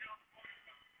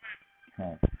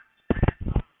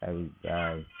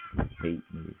Everybody hate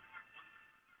me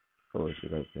for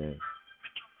shit like that.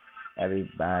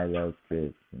 Everybody else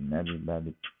pissed and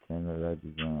everybody pretend that I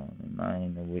just wrong. And I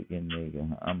ain't a wicked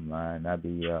nigga. I'm lying. I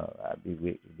be I be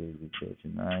wicked as a bitch.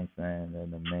 And I ain't saying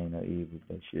that I'm main or evil,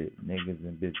 but shit, niggas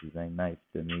and bitches ain't nice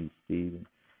to me, Steven.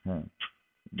 Huh?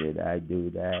 Did I do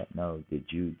that? No. Did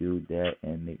you do that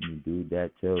and make me do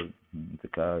that too? It's a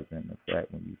cause and the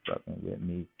fact when you fucking with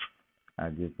me. I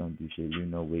just don't do shit,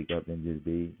 wake up and just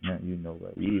be,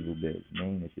 what evil bitch,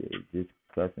 mean and shit, just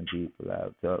cussing people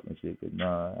out, talking shit, cause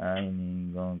no, I ain't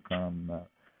even gonna come out,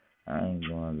 I ain't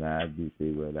gonna lie, I do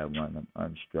say what I want,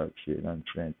 I'm unstructured,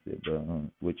 uncensored, but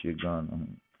what you're gonna,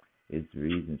 it's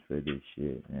reasons for this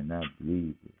shit, and I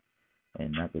believe it,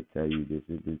 and I could tell you this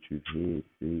is the truth here,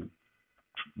 see,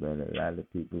 but a lot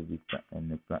of people be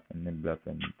frontin' and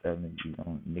bluffing and telling you,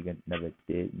 nigga never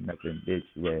did nothing, bitch,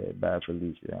 swear, bye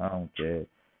Felicia, I don't care.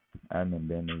 I done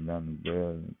been around the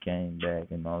world and came back,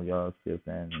 and all y'all still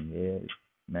standing here.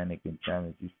 Mannequin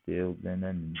challenge, you still been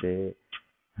in the bed.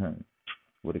 Huh?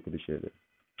 What it coulda shoulda.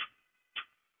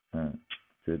 Huh?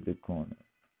 To the corner.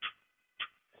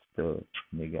 Stuff.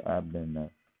 Nigga, I've been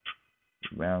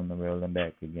around the world and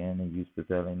back again, and used to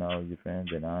telling all your friends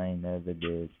that I ain't never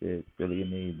did shit. Silly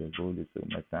me, the bullet took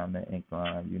my time to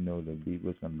incline. You know the beat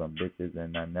with some bum bitches,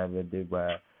 and I never did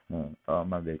why. All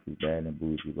my bitches bad and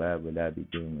bougie. Why would I be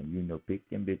doing?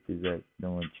 Picking bitches up,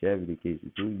 doing charity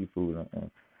cases. Who you fooling?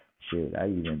 Shit, I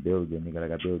even build it, nigga,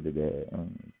 like I build it bad.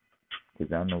 Cause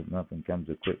I know nothing comes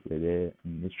equipped with it.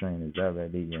 And this train is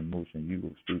already in motion. You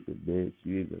go stupid bitch.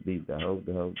 You either be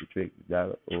the trick is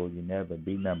out, or you never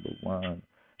be number one.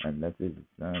 Unless it's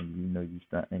a son, you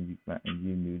frontin',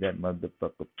 you knew that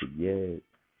motherfucker for years.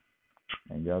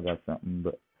 And y'all got something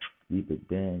but deep it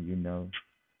then,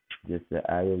 just the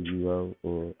IOUO,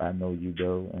 or I know you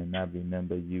though, and I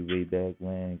remember you way back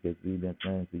when, cause we been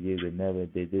friends for years and never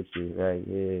did this shit right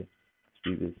here.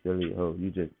 Stupid, silly hoe,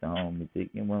 you just the homie,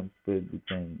 taking one foot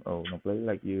between, don't play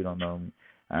like you don't know me,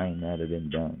 I ain't never been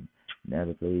dumb,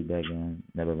 never played that game,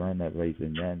 never run that race,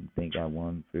 and then think I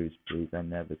won first place, I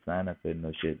never signed up for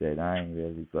no shit that I ain't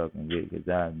really fucking with,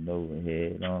 cause I know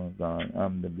head on gone,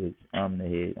 I'm the bitch, I'm the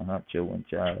head, I'm in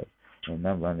charge. And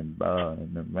I'm running ball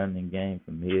and I'm running game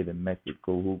from here to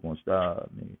Mexico. Who gonna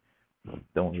stop me?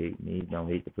 Don't hate me. Don't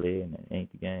hate the player. And it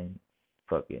ain't the game.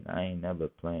 Fuck it. I ain't never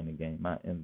playing the game. My